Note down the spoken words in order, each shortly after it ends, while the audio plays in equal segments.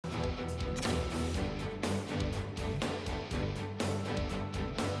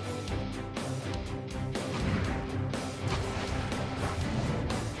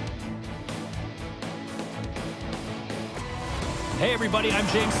Hey everybody, I'm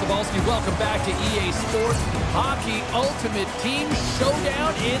James Cebulski. Welcome back to EA Sports Hockey Ultimate Team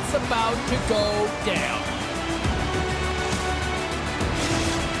Showdown. It's about to go down.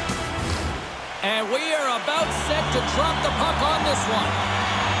 And we are about set to drop the puck on this one.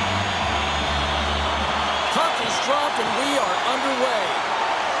 Puck is dropped and we are underway.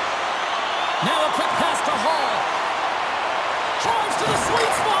 Now a quick pass to Hall. Drives to the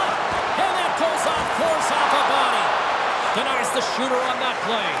sweet spot. And that goes off course off the body. Denies the shooter on that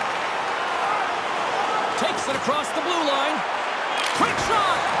play. Takes it across the blue line. Quick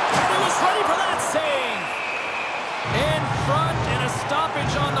shot. And he was ready for that save. In front and a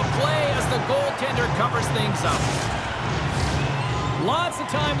stoppage on the play as the goaltender covers things up. Lots of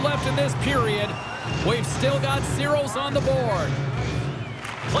time left in this period. We've still got zeros on the board.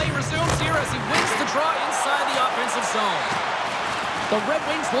 Play resumes here as he wins the draw inside the offensive zone. The Red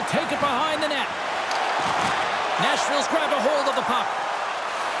Wings will take it behind the net. Nashville's grabbed a hold of the puck.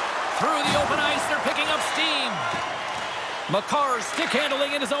 Through the open ice, they're picking up steam. McCarr's stick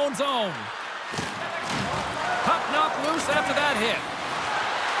handling in his own zone. Puck knocked loose after that hit.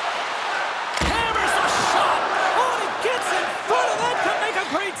 Hammers the shot. Oh, he gets in front of that to make a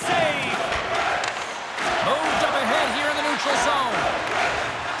great save. Moved up ahead here in the neutral zone.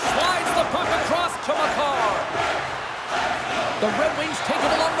 Slides the puck across to McCarr. The Red Wings take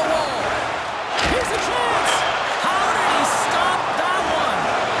it along the wall. Here's a chance. How did he stop that one?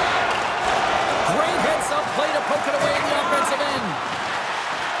 Great heads-up play to poke it away in the offensive end.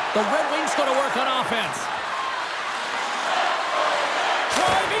 The Red Wings going to work on offense.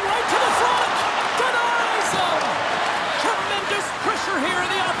 Driving right to the front. Denies him. Tremendous pressure here in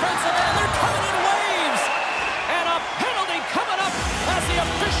the offensive end. They're coming in waves. And a penalty coming up as the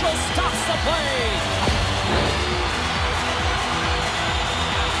official stops the play.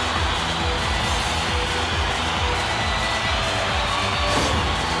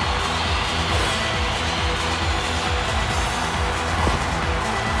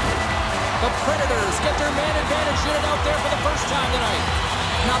 The Predators get their man advantage unit out there for the first time tonight.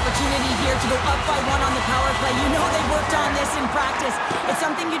 An opportunity here to go up by one on the power play. You know they've worked on this in practice. It's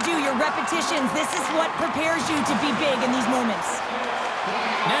something you do, your repetitions. This is what prepares you to be big in these moments.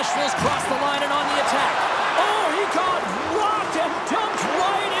 Nashville's crossed the line and on the attack. Oh, he got rocked and dumped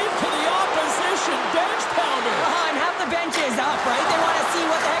right into the opposition bench pounder. And half the bench is up, right? They want to see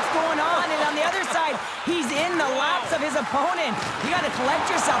what the heck's going on. And on the other side, he's in the laps of his opponent. You got to collect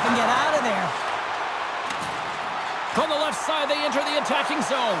yourself and get out of there. From the left side, they enter the attacking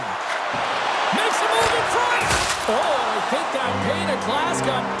zone. Makes a move in front. Oh, I think that pane of glass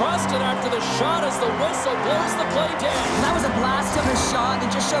got busted after the shot as the whistle blows the play down. That was a blast of a shot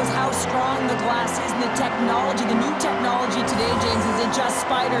that just shows how strong the glass is and the technology. The new technology today, James, isn't just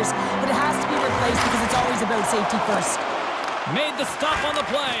spiders, but it has to be replaced because it's always about safety first. Made the stop on the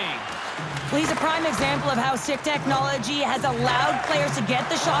play. He's a prime example of how sick technology has allowed players to get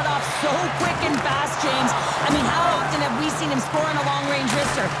the shot off so quick and fast, James. I mean, how often have we seen him score on a long-range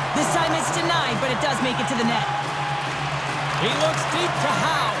wrister? This time it's denied, but it does make it to the net. He looks deep to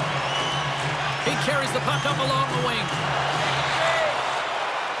Howe. He carries the puck up along the wing.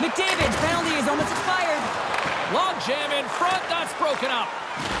 McDavid's penalty is almost expired. Long jam in front, that's broken up.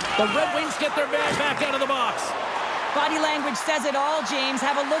 The Red Wings get their man back out of the box. Body language says it all, James.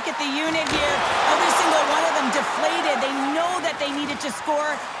 Have a look at the unit here. Every single one of them deflated. They know that they needed to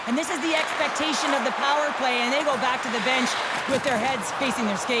score, and this is the expectation of the power play, and they go back to the bench with their heads facing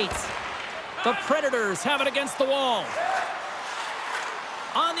their skates. The Predators have it against the wall.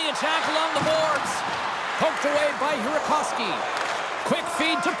 On the attack along the boards. Poked away by Hurakovsky. Quick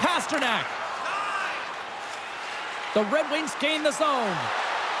feed to Pasternak. The Red Wings gain the zone.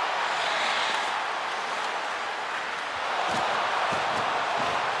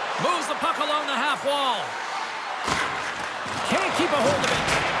 Moves the puck along the half wall. Can't keep a hold of it.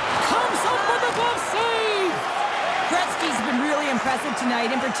 Comes up with a glove save. Gretzky's been really impressive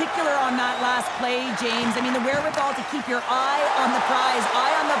tonight, in particular on that last play, James. I mean, the wherewithal to keep your eye on the prize,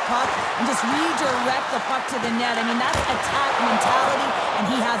 eye on the puck, and just redirect the puck to the net. I mean, that's attack mentality, and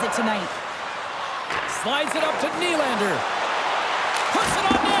he has it tonight. Slides it up to Nylander. Puts it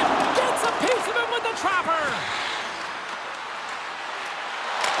on net. Gets a piece of it with the trapper.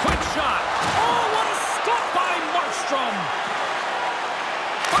 Quick shot. Oh, what a step by Markstrom.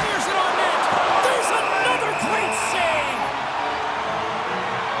 Fires it on net. There's another great save.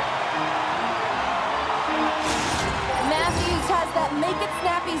 Matthews has that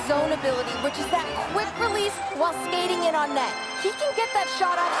make-it-snappy zone ability, which is that quick release while skating in on net. He can get that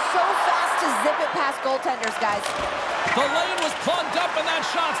shot off so fast to zip it past goaltenders, guys. The lane was plugged up and that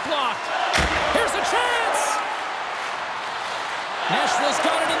shot's blocked. Here's a chance. Nashville's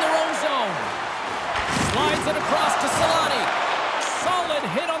got it in their own zone. Slides it across to Solani. Solid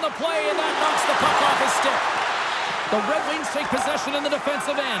hit on the play, and that knocks the puck off his stick. The Red Wings take possession in the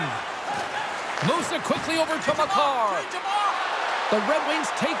defensive end. Moves it quickly over to Makar. The Red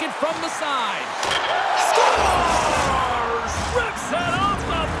Wings take it from the side. Scores! Rips it off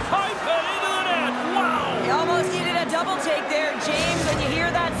the pipe and into the net. Wow! You almost needed a double take there, James. When you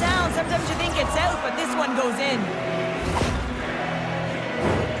hear that sound, sometimes you think it's out, but this one goes in.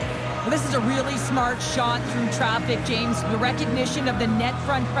 Well, this is a really smart shot through traffic, James. The recognition of the net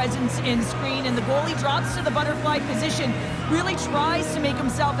front presence in screen, and the goalie drops to the butterfly position, really tries to make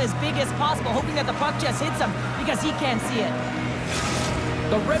himself as big as possible, hoping that the puck just hits him because he can't see it.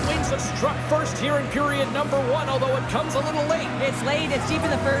 The Red Wings have struck first here in period number 1, although it comes a little late. It's late, it's deep in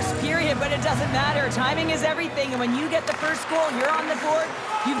the first period, but it doesn't matter. Timing is everything, and when you get the first goal, you're on the board,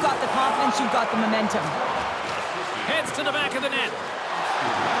 you've got the confidence, you've got the momentum. Heads to the back of the net.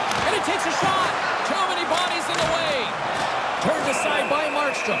 And he takes a shot. Too many bodies in the way. Turned aside by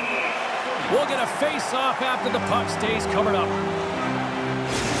Markstrom. We'll get a face-off after the puck stays covered up.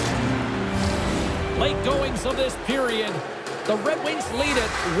 Late goings of this period. The Red Wings lead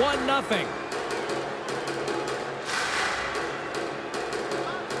it 1-0.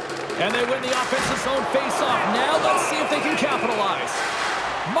 And they win the offensive zone face-off. Now let's see if they can capitalize.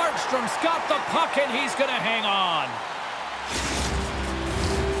 Markstrom's got the puck, and he's going to hang on.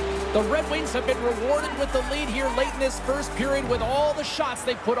 The Red Wings have been rewarded with the lead here late in this first period with all the shots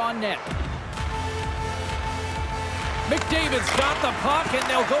they put on net. McDavid's got the puck, and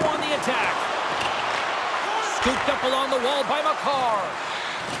they'll go on the attack. Scooped up along the wall by Makar.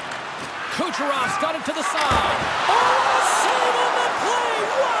 Kucherov's got it to the side. Oh, a save on the play!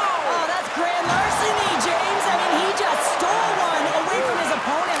 Wow! Oh, that's grand larceny, James. I mean, he just stole one away from his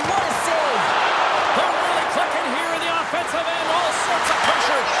opponent. What a save! They're really clicking here in the offensive end. All sorts of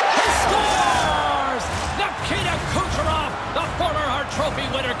pressure. He scores! Nikita Kucherov, the former Hart Trophy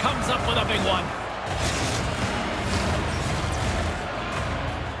winner, comes up with a big one.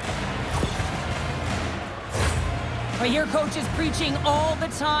 I hear coaches preaching all the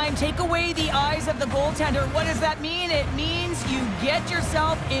time, take away the eyes of the goaltender. What does that mean? It means you get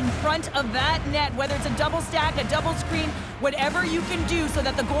yourself in front of that net, whether it's a double stack, a double screen, whatever you can do so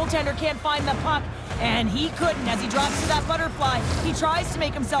that the goaltender can't find the puck. And he couldn't. As he drops to that butterfly, he tries to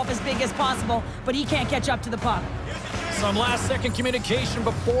make himself as big as possible, but he can't catch up to the puck. Some last-second communication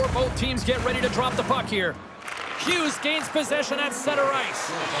before both teams get ready to drop the puck here. Hughes gains possession at center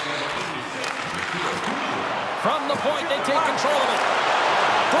ice. From the point, they take control of it.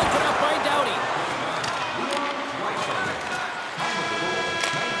 Broken up by Doughty.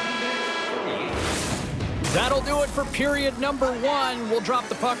 That'll do it for period number 1. We'll drop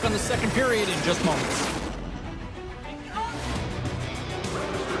the puck on the second period in just moments.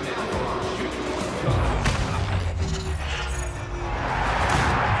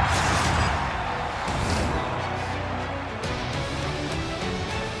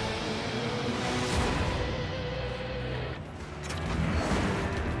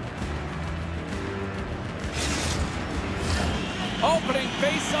 Opening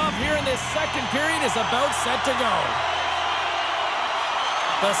face-off here in this second period is about set to go.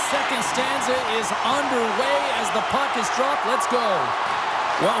 The second stanza is underway as the puck is dropped. Let's go.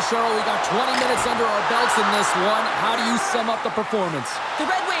 Well, Cheryl, we got 20 minutes under our belts in this one. How do you sum up the performance? The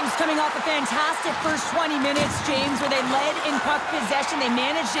Red Wings coming off a fantastic first 20 minutes, James, where they led in puck possession. They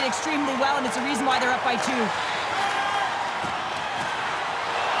managed it extremely well, and it's a reason why they're up by 2.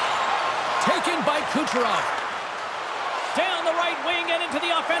 Taken by Kucherov. Down the right wing and into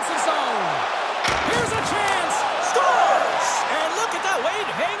the offensive zone. Here's a chance. Scores! And look at that. Wait,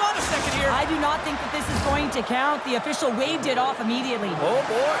 hang on a second here. I do not think that this is going to count. The official waved it off immediately. Oh,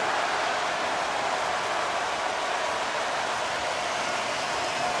 boy.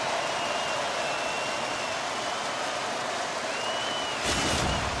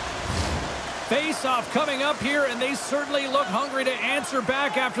 Face-off coming up here, and they certainly look hungry to answer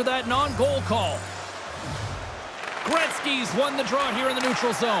back after that non-goal call. Gretzky's won the draw here in the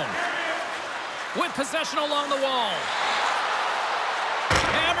neutral zone. With possession along the wall.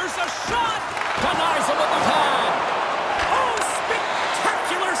 Hammers a shot. Denies him with the pad. Oh,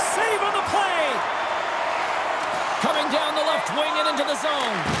 spectacular save on the play. Coming down the left wing and into the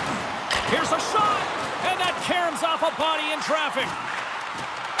zone. Here's a shot. And that caroms off a body in traffic.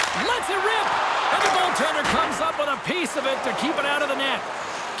 Lets it rip. And the goaltender comes up with a piece of it to keep it out of the net.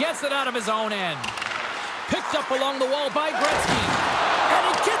 Gets it out of his own end. Picked up along the wall by Gretzky. And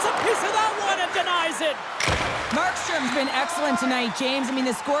he gets a piece of that one and denies it. Markstrom's been excellent tonight, James. I mean,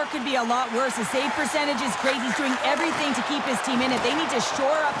 the score could be a lot worse. The save percentage is great. He's doing everything to keep his team in it. They need to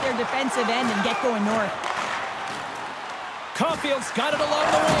shore up their defensive end and get going north. Caulfield's got it along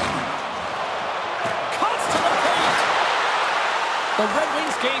the wing. Cuts to the paint. The Red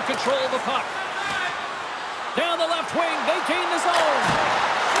Wings gain control of the puck. Down the left wing, they gain the zone.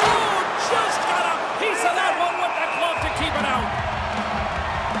 Oh, just got a piece of that one with the glove to keep it out.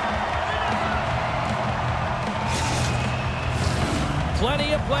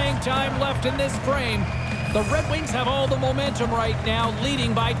 Plenty of playing time left in this frame. The Red Wings have all the momentum right now,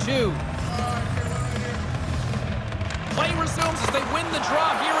 leading by 2. Play resumes as they win the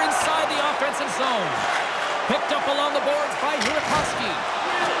draw here inside the offensive zone. Picked up along the boards by Hurakovsky.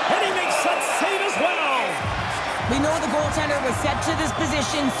 And he makes that save as well. We know the goaltender was set to this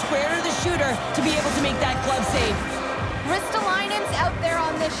position, square to the shooter, to be able to make that glove save. Ristolainen's out there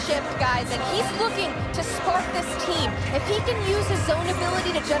on this shift, guys, and he's looking to spark this team. If he can use his zone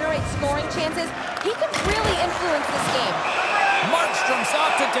ability to generate scoring chances, he can really influence this game. Markstrom's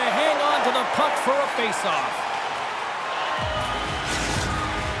opted to hang on to the puck for a faceoff.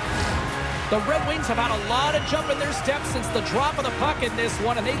 The Red Wings have had a lot of jump in their steps since the drop of the puck in this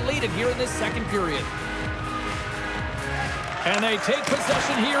one, and they lead it here in this second period. And they take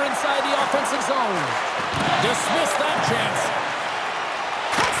possession here inside the offensive zone. Dismiss that chance.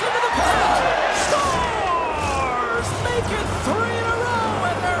 Cuts into the paint. Scores! Make it 3 in a row,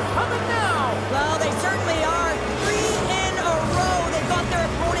 and they're humming now. Well, they certainly are. 3 in a row. They've got their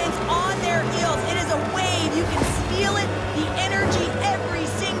opponents on their heels. It is a wave. You can feel it. The energy every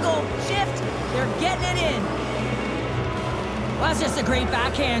single shift. They're getting it in. Well, that's just a great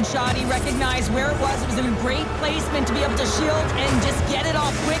backhand shot. He recognized where it was. It was a great placement to be able to shield and just get it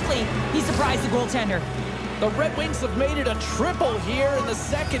off quickly. He surprised the goaltender. The Red Wings have made it a triple here in the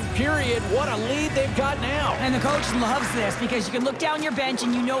second period. What a lead they've got now. And the coach loves this because you can look down your bench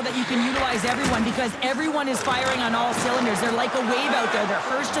and you know that you can utilize everyone because everyone is firing on all cylinders. They're like a wave out there. They're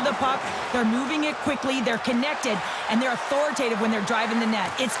first to the puck. They're moving it quickly. They're connected. And they're authoritative when they're driving the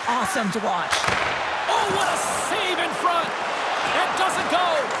net. It's awesome to watch. Oh, what a save in front. It doesn't go.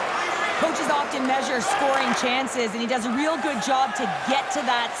 Coaches often measure scoring chances, and he does a real good job to get to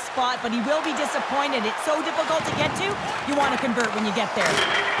that spot, but he will be disappointed. It's so difficult to get to, you want to convert when you get there.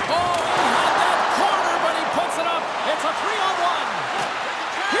 Oh, he had that corner, but he puts it up. It's a 3-on-1.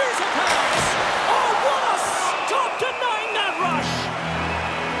 Here's a pass. Oh, what a stop denying that rush.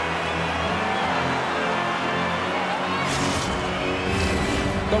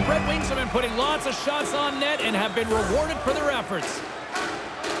 The Red Wings have been putting lots of shots on net and have been rewarded for their efforts.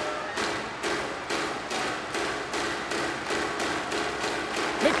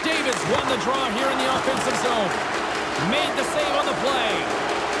 McDavid's won the draw here in the offensive zone. Made the save on the play.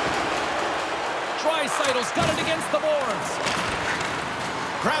 Draisaitl's got it against the boards.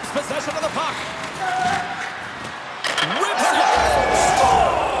 Grabs possession of the puck. Rips it.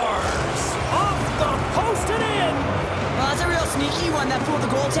 Scores! Off the post and in. Well, that's a real sneaky one that fooled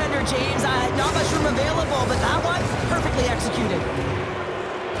the goaltender, James. Not much room available, but that one, perfectly executed.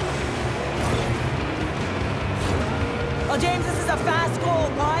 Well, James, this is a fast goal.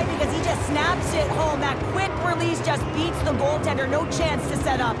 Why? Because he just snaps it home. That quick release just beats the goaltender. No chance to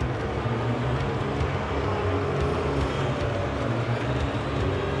set up.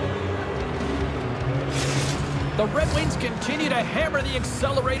 The Red Wings continue to hammer the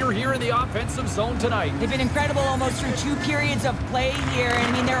accelerator here in the offensive zone tonight. They've been incredible almost through 2 periods of play here. And,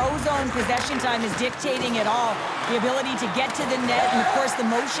 I mean, their O-zone possession time is dictating it all. The ability to get to the net and, of course, the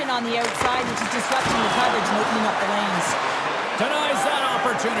motion on the outside, which is disrupting the coverage and opening up the lanes. Denies that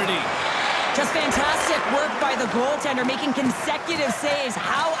opportunity. Just fantastic work by the goaltender, making consecutive saves.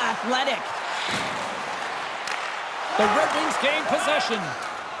 How athletic. The Red Wings gain possession.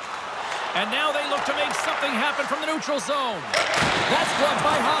 And now they look to make something happen from the neutral zone. That's gloved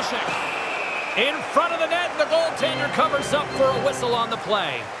by Hasek. In front of the net, the goaltender covers up for a whistle on the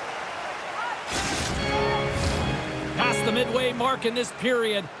play. Past the midway mark in this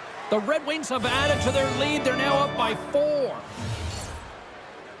period, the Red Wings have added to their lead. They're now up by 4.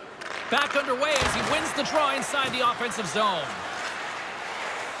 Back underway as he wins the draw inside the offensive zone.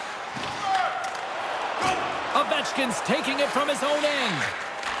 Ovechkin's taking it from his own end.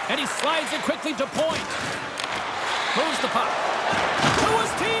 And he slides it quickly to point. Moves the puck. To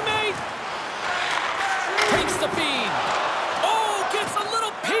his teammate. Takes the feed. Oh, gets a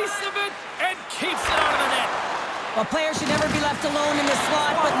little piece of it and keeps it out of the net. Well, players should never be left alone in the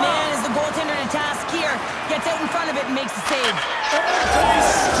slot, but man, is the goaltender to task here. Gets out in front of it and makes the save. They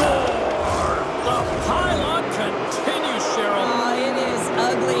score! The pylon continues, Cheryl. Oh, it is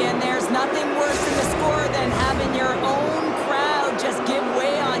ugly, and there's nothing worse in the score than having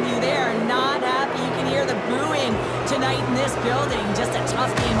this building. Just a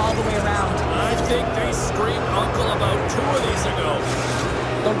tough game all the way around. I think they screamed uncle about 2 of these ago.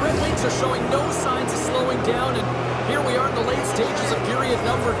 The Red Wings are showing no signs of slowing down, and here we are in the late stages of period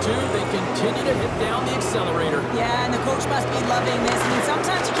number 2. They continue to hit down the accelerator. Yeah, and the coach must be loving this. I mean,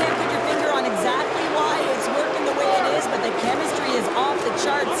 sometimes you can't put your finger on exactly why it's working the way it is, but the chemistry is off the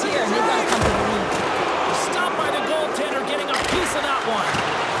charts here, and they've got to come to the lead. Stopped by the goaltender, getting a piece of that one.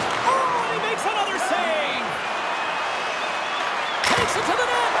 Oh, and he makes another save. Takes it to the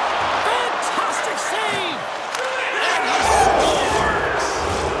net. Fantastic save. And he scores.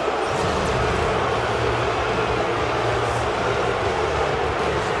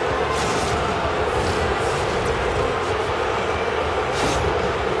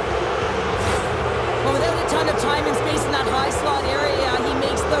 Well, without a ton of time and space in that high slot area, he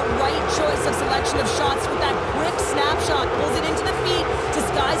makes the right choice of selection of shots with that quick snapshot, pulls it into the feet,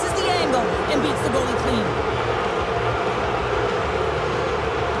 disguises the angle, and beats the goalie clean.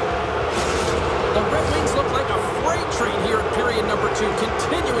 The Red Wings look like a freight train here in period number 2,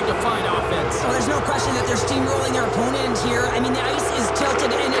 continuing to find offense. Well, there's no question that they're steamrolling their opponent here. I mean, the ice is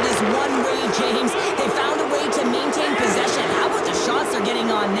tilted, and it is one-way, James. They found a way to maintain possession. How about the shots they're getting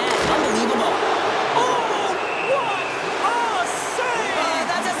on net? Unbelievable.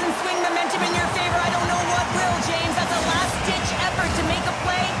 That doesn't swing momentum in your favor. I don't know what will, James. That's a last-ditch effort to make a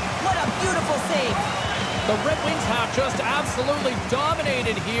play. What a beautiful save. The Red Wings have just absolutely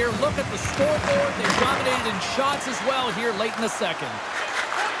dominated here. Look at the scoreboard. They've dominated in shots as well here late in the second.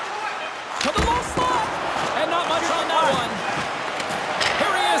 To the low slot. And not much on that one.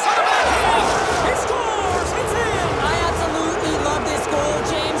 Here he is on the backhand. He scores. It's in. I absolutely love this goal,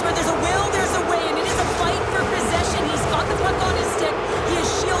 James. Where there's a will, there's a way, and it is a fight for possession. He's got the puck on his stick. He is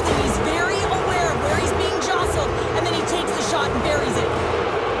shielded. He's very aware of where he's being jostled, and then he takes the shot and buries it.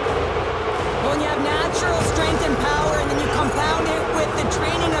 When you have natural strength and power, and then you compound it with the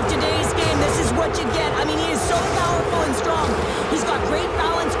training of today's game, this is what you get. I mean, he is so powerful and strong. He's got great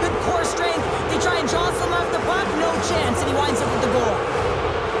balance, good core strength. They try and jostle him off the puck, no chance, and he winds up with the goal.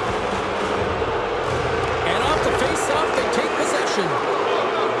 And off the face-off, they take possession.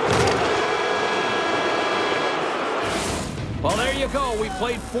 Well, there you go. We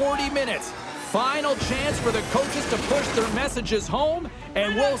played 40 minutes. Final chance for the coaches to push their messages home,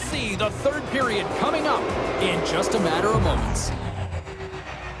 and we'll see the third period coming up in just a matter of moments.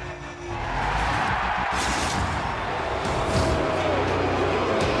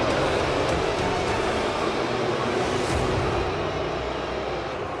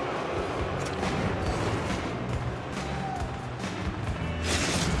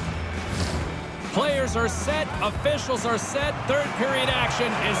 Players are set, officials are set, third period action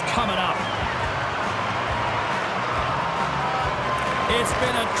is coming up. It's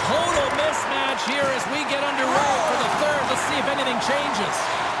been a total mismatch here as we get underway for the third. Let's see if anything changes.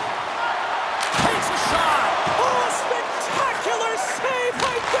 Takes a shot. Oh, a spectacular save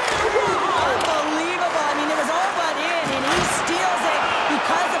right there. Wow. Unbelievable. I mean, it was all but in, and he steals it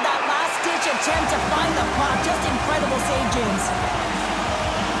because of that last-ditch attempt to find the puck. Just incredible save, James.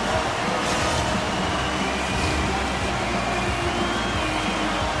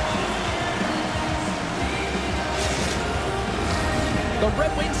 The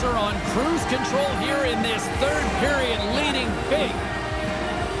Red Wings are on cruise control here in this third period, leading big.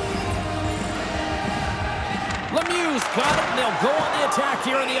 Lemieux's got it, and they'll go on the attack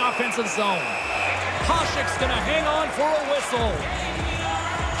here in the offensive zone. Hasek's going to hang on for a whistle.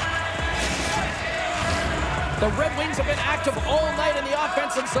 The Red Wings have been active all night in the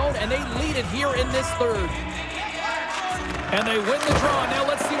offensive zone, and they lead it here in this third. And they win the draw. Now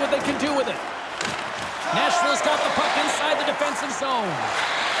let's see what they can do with it. Nashville's got the puck inside the defensive zone.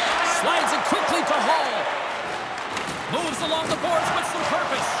 Slides it quickly to Hall. Moves along the boards with some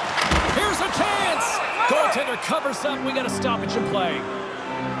purpose. Here's a chance. Goaltender covers up. We got a stoppage in play.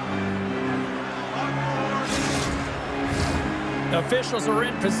 Officials are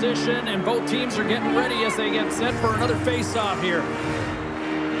in position, and both teams are getting ready as they get set for another face-off here.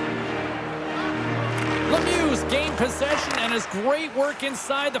 Lemieux's gained possession, and his great work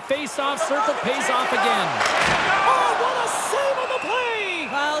inside the face-off circle pays off again. Oh, what a save on the play!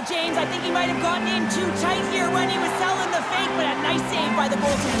 Well, James, I think he might have gotten in too tight here when he was selling the fake, but a nice save by the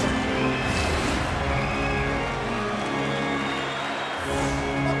goaltender.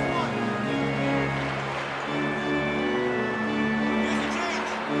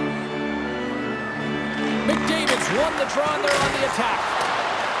 McDavid's won the draw, and they're on the attack.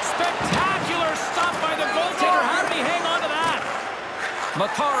 Spectacular stop by the goaltender. How did he hang on to that?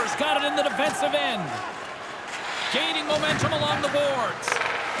 Makar's got it in the defensive end. Gaining momentum along the boards.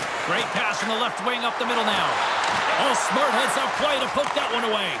 Great pass from the left wing up the middle now. Oh, smart heads-up play to poke that one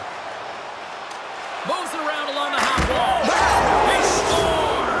away. Moves it around along the half wall. He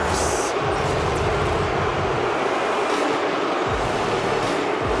scores!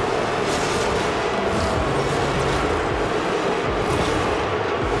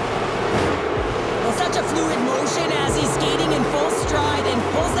 Well, such a fluid motion as he's skating in full stride and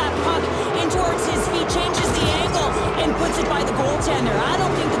pulls that puck in towards his feet, changes the angle, and puts it by the goaltender. I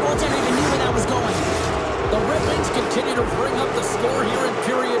don't think the goaltender even knew where that was going. The Red Wings continue to bring up the score here in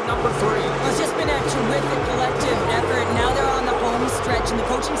period number 3. It's just been a terrific collective effort. Now they're on the home stretch, and the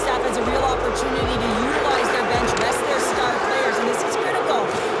coaching staff has a real opportunity to utilize their bench, rest their star players, and this is critical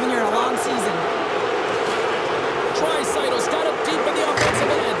when you're in a long season. Tricytle's got it deep in the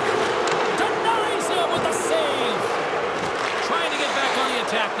offensive end. Denies him with a save. Trying to get back on the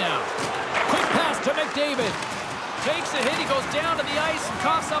attack now. Quick pass to McDavid. Takes a hit, he goes down to the ice and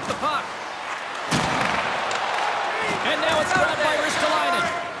coughs up the puck. And now it's grabbed by Ristolainen.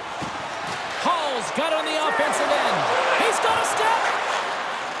 Hall's got it on the offensive end. He's got a step.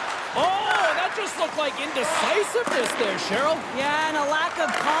 Oh, that just looked like indecisiveness there, Cheryl. Yeah, and a lack of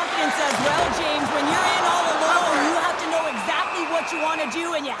confidence as well, James. When you're in all alone, you have to know exactly what you want to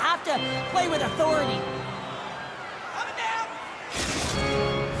do, and you have to play with authority.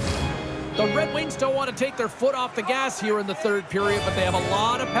 The Red Wings don't want to take their foot off the gas here in the third period, but they have a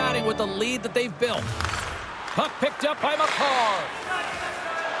lot of padding with the lead that they've built. Puck picked up by McCarr.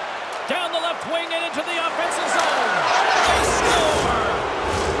 Down the left wing and into the offensive zone. They score!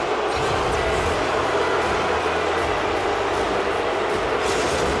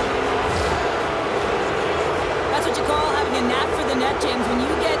 That's what you call having a knack for the net, James. When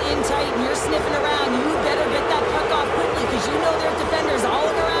you get in tight and you're sniffing around, you better get that puck off quickly because you know there's defenders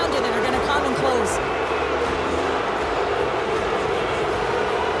all around you that are going to come in close.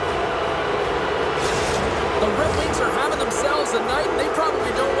 The Red Wings are having themselves a night, and they probably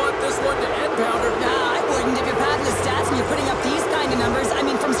don't want this one to end, Pounder. Nah, I wouldn't. If you're padding the stats and you're putting up these kind of numbers, I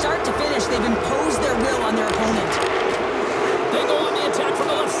mean, from start to finish, they've imposed their will on their opponent. They go on the attack from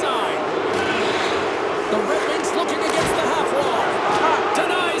the left side. The Red Wings looking against the half wall.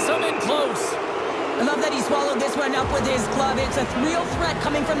 Denies him in close. I love that he swallowed this one up with his glove. It's a real threat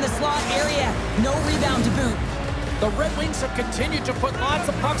coming from the slot area. No rebound to boot. The Red Wings have continued to put lots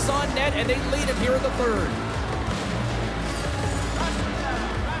of pucks on net, and they lead it here in the third.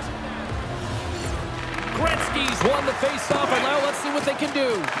 Gretzky's won the face-off, and now let's see what they can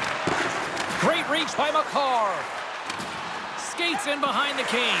do. Great reach by McCarr. Skates in behind the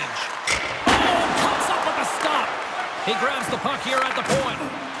cage. Oh, comes up with a stop. He grabs the puck here at the point.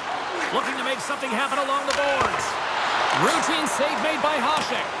 Looking to make something happen along the boards. Routine save made by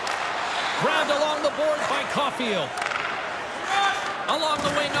Hasek. Grabbed along the boards by Caulfield. Along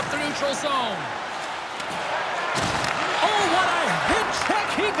the wing up the neutral zone. Oh, what a hit check.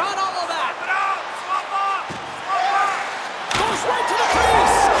 He got all of that. Goes right to the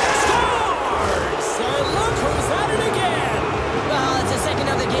crease. Scores! And look who's at it again. Well, it's the second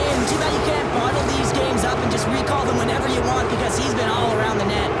of the game. Too bad you can't bottle these games up and just recall them whenever you want because he's been all around the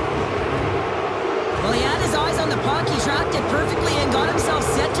net. Well, he had his eyes on the puck. He tracked it perfectly and got himself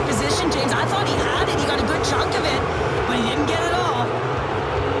set to position, James. I thought he had it. He got a good chunk of it, but he didn't get it all.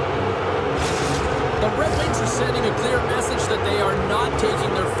 The Red Wings are sending a clear message that they are not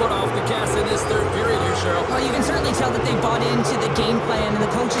taking their foot off the gas in this third period here, Cheryl. Well, you can certainly tell that they bought into the game plan, and the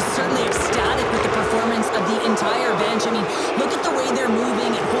coach is certainly ecstatic with the performance of the entire bench. I mean, look at the way they're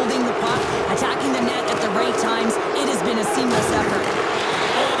moving and holding the puck, attacking the net at the right times. It has been a seamless effort.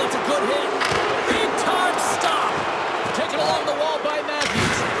 Oh, that's a good hit. Big time stop. Taken along the wall by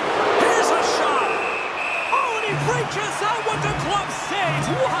Matthews. Here's a shot. Oh, and he reaches out with the glove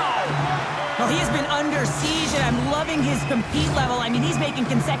save. Wow. Well, he has been under siege, and I'm loving his compete level. I mean, he's making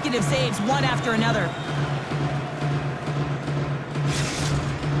consecutive saves one after another.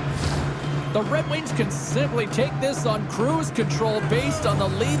 The Red Wings can simply take this on cruise control based on the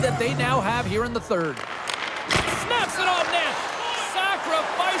lead that they now have here in the third. Snaps it on net.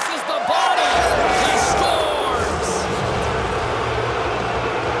 Sacrifices the body. He scores.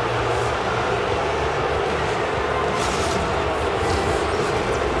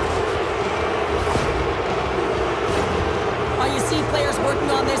 You see players working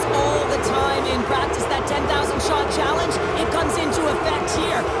on this all the time in practice. That 10,000 shot challenge, it comes into effect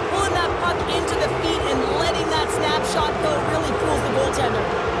here. Pulling that puck into the feet and letting that snapshot go really fools the goaltender.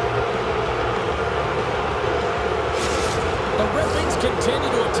 The Red Wings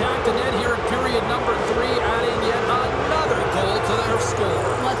continue to attack the net here in period number 3, adding yet another goal to their score.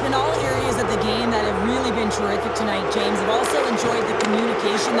 Well, it's been all areas of the game that have really been terrific tonight, James. I've also enjoyed the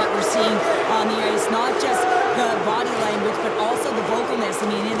communication that we're seeing on the ice, not just the body language, but also the vocalness. I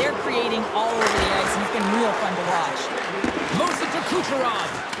mean, they're creating all over the ice, and it's been real fun to watch. Moves it to Kucherov.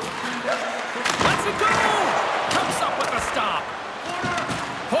 Lets it go! Comes up with a stop.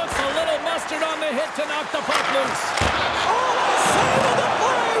 Puts a little mustard on the hit to knock the puck loose. Oh, save of the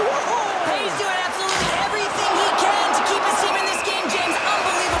play! Whoa! He's doing absolutely everything he can to keep his team in this game, James.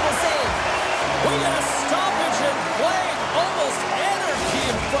 Unbelievable save. We got a stoppage in play. Almost anarchy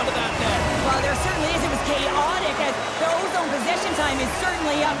in front of that net. Well, there certainly is. It was chaotic as the ozone possession time is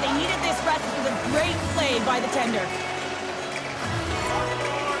certainly up. They needed this rest. It was a great play by the tender.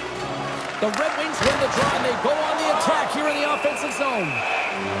 The Red Wings win the draw, and they go on the attack here in the offensive zone.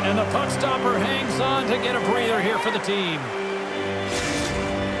 And the puck stopper hangs on to get a breather here for the team.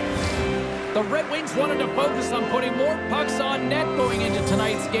 The Red Wings wanted to focus on putting more pucks on net going into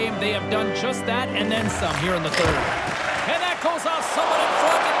tonight's game. They have done just that and then some here in the third. And that goes off someone in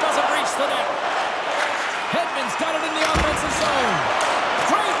front that doesn't reach the net. Hedman's got it in the offensive zone.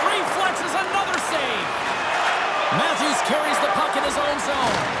 Great reflexes, another save. Matthews carries the puck in his own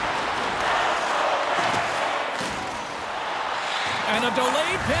zone. And a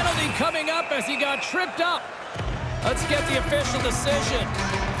delayed penalty coming up as he got tripped up. Let's get the official decision.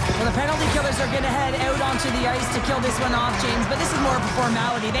 Well, the penalty killers are going to head out onto the ice to kill this one off, James, but this is more of a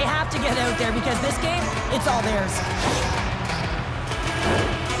formality. They have to get out there because this game, it's all theirs.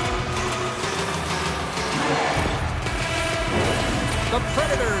 The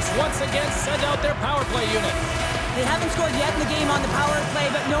Predators once again send out their power play unit. They haven't scored yet in the game on the power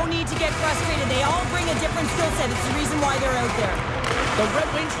play, but no need to get frustrated. They all bring a different skill set. It's the reason why they're out there. The Red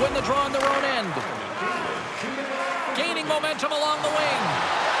Wings win the draw on their own end. Gaining momentum along the wing.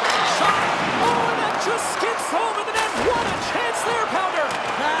 Shot! Oh, and that just skips home in the net. What a chance there, Pounder!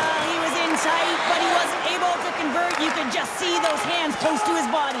 He was in tight, but he wasn't able to convert. You could just see those hands close to his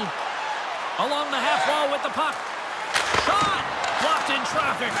body. Along the half wall with the puck. Shot! Blocked in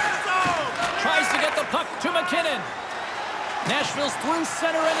traffic. Tries to get the puck to McKinnon. Nashville's through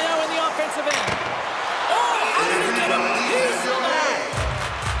center and now in the offensive end. Oh, how did he get a piece of that?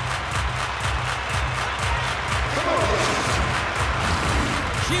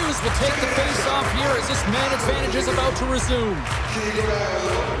 Hughes will take the face off here as this man advantage is about to resume.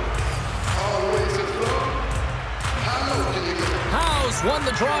 Howe's won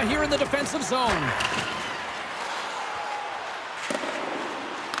the draw here in the defensive zone.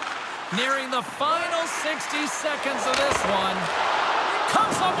 Nearing the final 60 seconds of this one.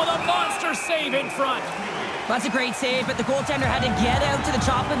 Comes up with a monster save in front. That's a great save, but the goaltender had to get out to the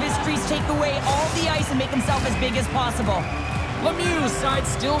top of his crease, take away all the ice, and make himself as big as possible. Lemieux's side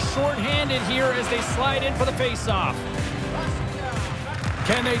still short-handed here as they slide in for the face-off.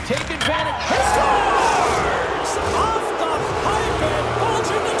 Can they take advantage? Scores! Off the pipe and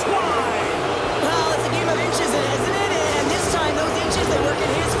bulging the twine. Well, it's a game of inches, isn't it? And this time, those inches, they work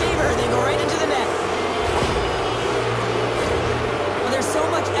in his favor. They go right into the net. Well, there's so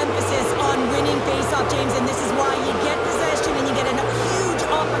much emphasis on winning face-off, James, and this is why you get possession and you get a huge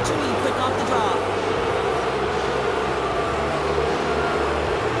opportunity quick off the draw.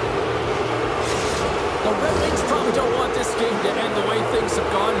 The Red Wings probably don't want this game to end the way things have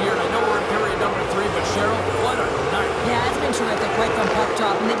gone here. I know we're in period number 3, but Cheryl, what a night. Yeah, it's been terrific right from puck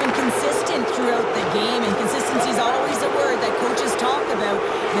drop, and they've been consistent throughout the game, and consistency is always a word that coaches talk about.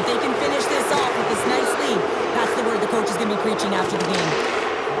 And if they can finish this off with this nice lead, that's the word the coach is going to be preaching after the game.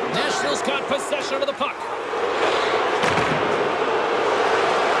 Nashville's got possession of the puck.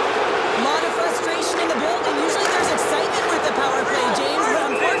 A lot of frustration in the building. Usually there's excitement with the power play, James, but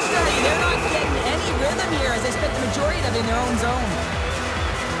unfortunately they're not getting any rhythm here as they spent the majority of it in their own zone.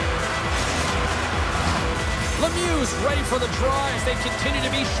 Lemieux's ready for the draw as they continue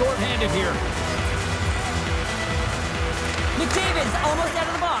to be shorthanded here. McDavid's almost out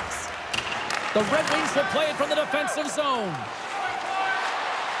of the box. The Red Wings will play it from the defensive zone.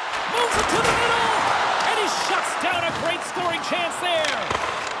 Moves it to the middle, and he shuts down a great scoring chance there.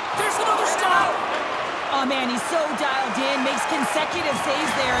 There's another stop. Oh, man, he's so dialed in, makes consecutive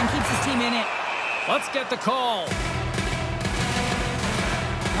saves there, and keeps his team in it. Let's get the call.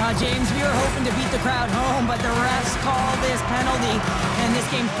 James, we were hoping to beat the crowd home, but the refs call this penalty, and this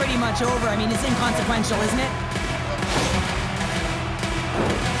game's pretty much over. I mean, it's inconsequential, isn't it?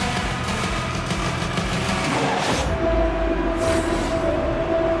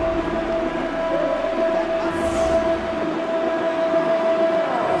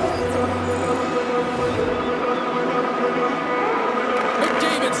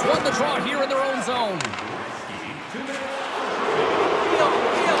 McDavid's won the draw here in their own zone.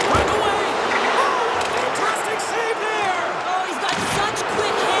 Save there! Oh, he's got such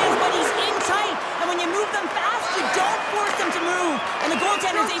quick hands, but he's in tight. And when you move them fast,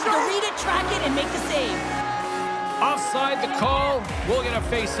 to track it and make the save. Offside the call. We'll get a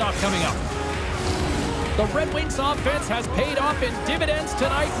face-off coming up. The Red Wings offense has paid off in dividends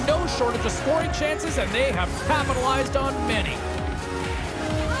tonight. No shortage of scoring chances, and they have capitalized on many.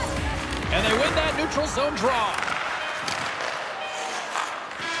 And they win that neutral zone draw.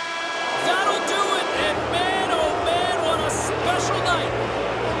 That'll do it, and man, oh man, what a special night.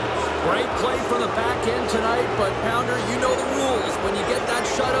 Great play from the back end tonight, but Pounder, you know the rules. When you get that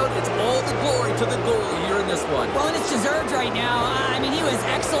shutout, it's all the glory to the goalie here in this one. Well, and it's deserved right now. I mean, he was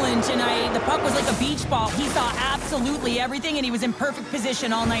excellent tonight. The puck was like a beach ball. He saw absolutely everything, and he was in perfect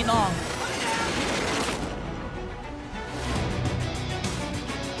position all night long.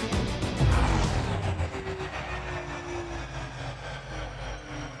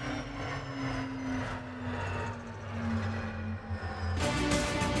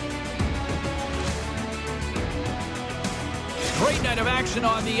 Great night of action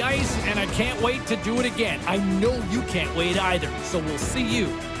on the ice, and I can't wait to do it again. I know you can't wait either, so we'll see you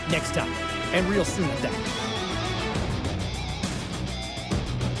next time, and real soon at that.